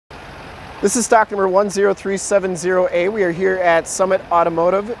This is stock number 10370A. We are here at Summit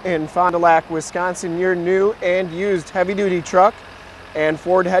Automotive in Fond du Lac, Wisconsin, your new and used heavy-duty truck and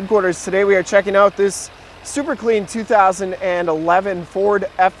Ford headquarters. Today we are checking out this super clean 2011 Ford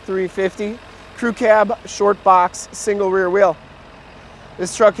F350 crew cab, short box, single rear wheel.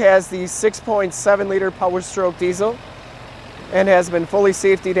 This truck has the 6.7 liter Powerstroke diesel and has been fully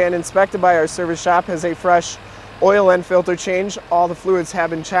safetied and inspected by our service shop. Has a fresh oil and filter change. All the fluids have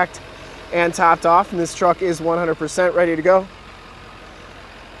been checked and topped off, and this truck is 100% ready to go.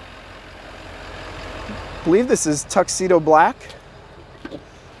 I believe this is Tuxedo black.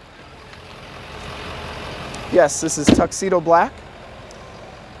 Yes, this is Tuxedo black.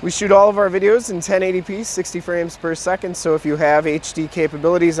 We shoot all of our videos in 1080p, 60 frames per second, so if you have HD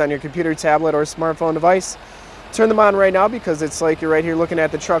capabilities on your computer, tablet, or smartphone device, turn them on right now because it's like you're right here looking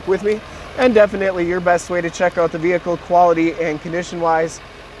at the truck with me, and definitely your best way to check out the vehicle quality and condition-wise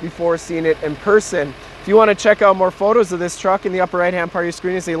before seeing it in person. If you want to check out more photos of this truck, in the upper right hand part of your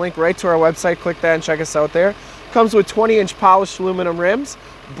screen is a link right to our website. Click that and check us out there. Comes with 20-inch polished aluminum rims,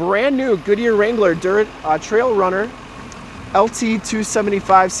 brand new Goodyear Wrangler Trail Runner L.T.C.H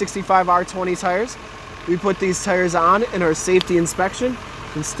 275 65 R20 tires. We put these tires on in our safety inspection.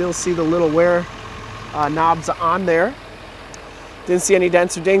 You can still see the little wear knobs on there. Didn't see any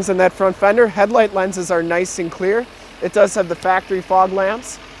dents or dings on that front fender. Headlight lenses are nice and clear. It does have the factory fog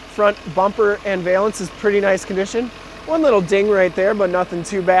lamps. Front bumper and valance is pretty nice condition. One little ding right there, but nothing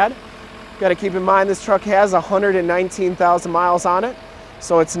too bad. Got to keep in mind this truck has 119,000 miles on it,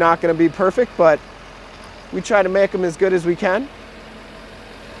 so it's not going to be perfect, but we try to make them as good as we can.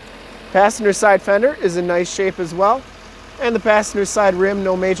 Passenger side fender is in nice shape as well, and the passenger side rim,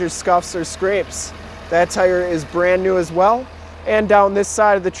 no major scuffs or scrapes. That tire is brand new as well, and down this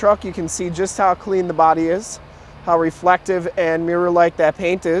side of the truck you can see just how clean the body is, how reflective and mirror-like that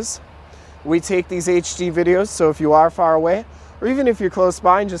paint is. We take these HD videos, so if you are far away, or even if you're close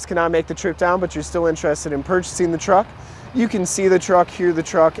by and just cannot make the trip down, but you're still interested in purchasing the truck, you can see the truck, hear the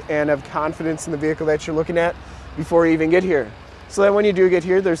truck, and have confidence in the vehicle that you're looking at before you even get here. So that when you do get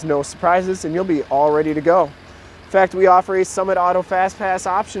here, there's no surprises and you'll be all ready to go. In fact, we offer a Summit Auto Fast Pass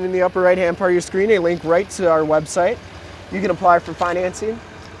option in the upper right-hand part of your screen, a link right to our website. You can apply for financing,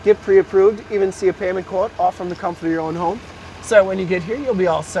 get pre-approved, even see a payment quote, all from the comfort of your own home. So that when you get here, you'll be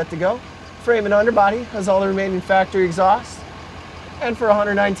all set to go. Frame and underbody has all the remaining factory exhaust. And for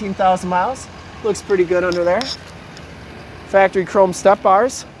 119,000 miles, looks pretty good under there. Factory chrome step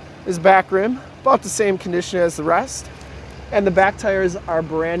bars. This back rim, about the same condition as the rest. And the back tires are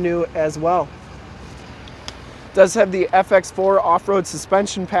brand new as well. Does have the FX4 off-road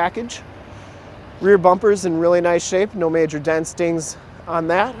suspension package. Rear bumpers in really nice shape, no major dents, dings on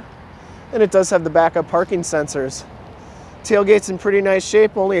that. And it does have the backup parking sensors. Tailgate's in pretty nice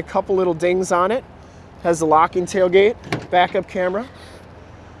shape, only a couple little dings on it. Has the locking tailgate, backup camera.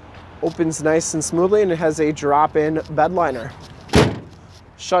 Opens nice and smoothly, and it has a drop-in bed liner.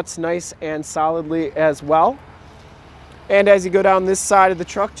 Shuts nice and solidly as well. And as you go down this side of the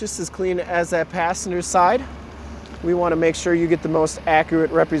truck, just as clean as that passenger side. We want to make sure you get the most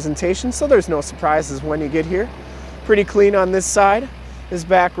accurate representation, so there's no surprises when you get here. Pretty clean on this side. This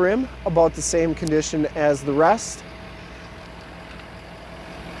back rim, about the same condition as the rest.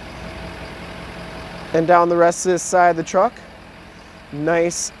 And down the rest of this side of the truck,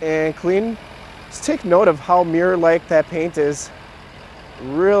 nice and clean. Just take note of how mirror-like that paint is.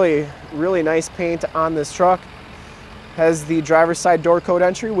 Really, really nice paint on this truck. Has the driver's side door code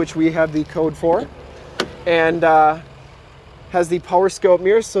entry, which we have the code for. And has the Powerscope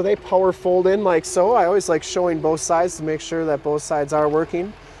mirrors, so they power fold in like so. I always like showing both sides to make sure that both sides are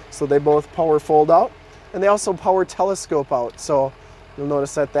working. So they both power fold out. And they also power telescope out. So you'll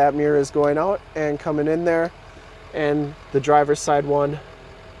notice that that mirror is going out and coming in there. And the driver's side one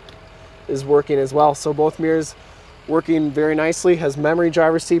is working as well. So both mirrors working very nicely. Has memory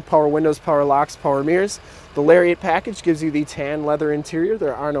driver's seat, power windows, power locks, power mirrors. The Lariat package gives you the tan leather interior.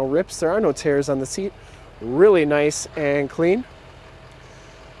 There are no rips, there are no tears on the seat. Really nice and clean.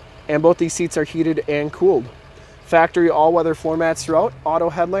 And both these seats are heated and cooled. Factory all-weather floor mats throughout, auto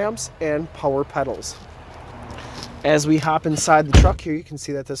headlamps, and power pedals. As we hop inside the truck here, you can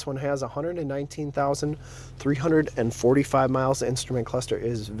see that this one has 119,345 miles. The instrument cluster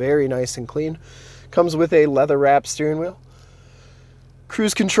is very nice and clean. Comes with a leather-wrapped steering wheel.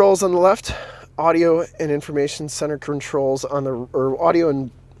 Cruise controls on the left, audio and information center controls on the, or audio and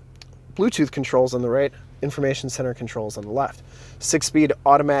Bluetooth controls on the right, information center controls on the left. 6-speed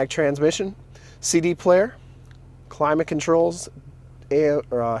automatic transmission, CD player, climate controls,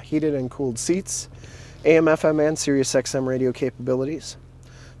 heated and cooled seats, AM, FM, and Sirius XM radio capabilities.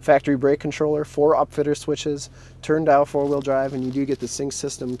 factory brake controller, 4 upfitter switches, turn dial 4-wheel drive, and you do get the sync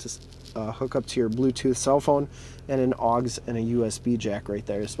system to hook up to your Bluetooth cell phone, and an AUX and a USB jack right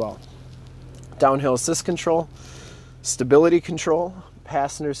there as well. Downhill assist control, stability control,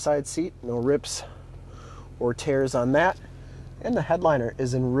 passenger side seat, no rips or tears on that, and the headliner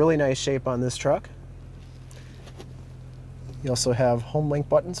is in really nice shape on this truck. You also have Homelink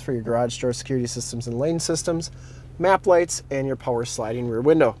buttons for your garage door security systems and lane systems, map lights, and your power sliding rear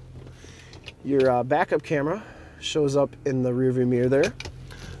window. Your backup camera shows up in the rearview mirror there.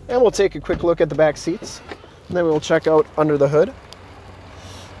 And we'll take a quick look at the back seats, and then we'll check out under the hood.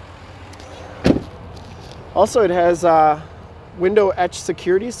 Also, it has window etch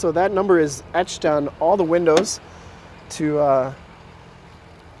security, so that number is etched on all the windows to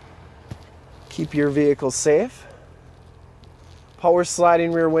keep your vehicle safe. Power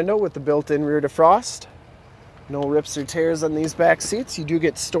sliding rear window with the built-in rear defrost. No rips or tears on these back seats. You do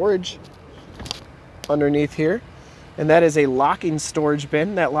get storage underneath here, and that is a locking storage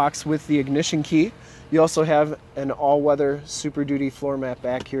bin that locks with the ignition key. You also have an all-weather Super Duty floor mat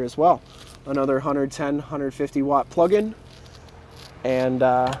back here as well. Another 110, 150 watt plug-in, and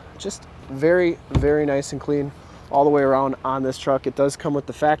just very, very nice and clean all the way around on this truck. It does come with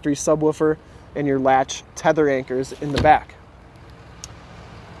the factory subwoofer and your latch tether anchors in the back.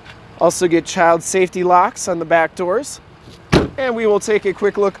 Also get child safety locks on the back doors. And we will take a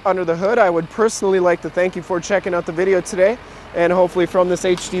quick look under the hood. I would personally like to thank you for checking out the video today, and hopefully from this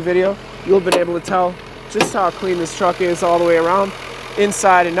HD video you'll have been able to tell just how clean this truck is all the way around,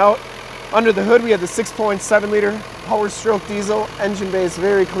 inside and out. Under the hood we have the 6.7 liter Powerstroke diesel. Engine bay is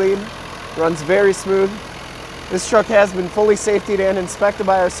very clean, runs very smooth. This truck has been fully safetied and inspected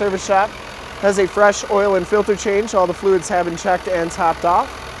by our service shop. Has a fresh oil and filter change. All the fluids have been checked and topped off.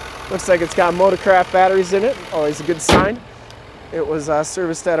 Looks like it's got Motorcraft batteries in it, always a good sign. It was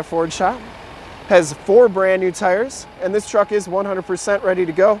serviced at a Ford shop. Has 4 brand new tires, and this truck is 100% ready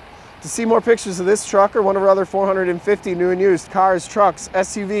to go. To see more pictures of this truck or one of our other 450 new and used cars, trucks,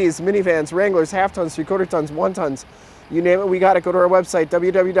 SUVs, minivans, Wranglers, half tons, 3/4 tons, 1 tons, you name it, we got it. Go to our website,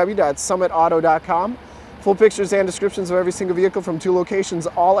 www.summitauto.com. Full pictures and descriptions of every single vehicle from 2 locations,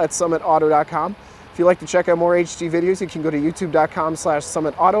 all at summitauto.com. If you'd like to check out more HD videos, you can go to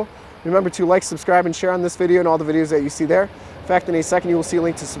youtube.com/summitauto. Remember to like, subscribe, and share on this video and all the videos that you see there. In fact, in a second you will see a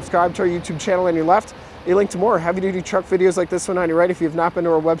link to subscribe to our YouTube channel on your left, a link to more heavy-duty truck videos like this one on your right. If you have not been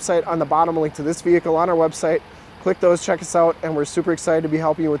to our website, on the bottom, a link to this vehicle on our website. Click those, check us out, and we're super excited to be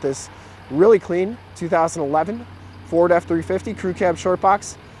helping you with this really clean 2011 Ford F350 Crew Cab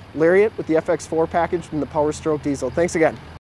Shortbox Lariat with the FX4 package from the Powerstroke diesel. Thanks again.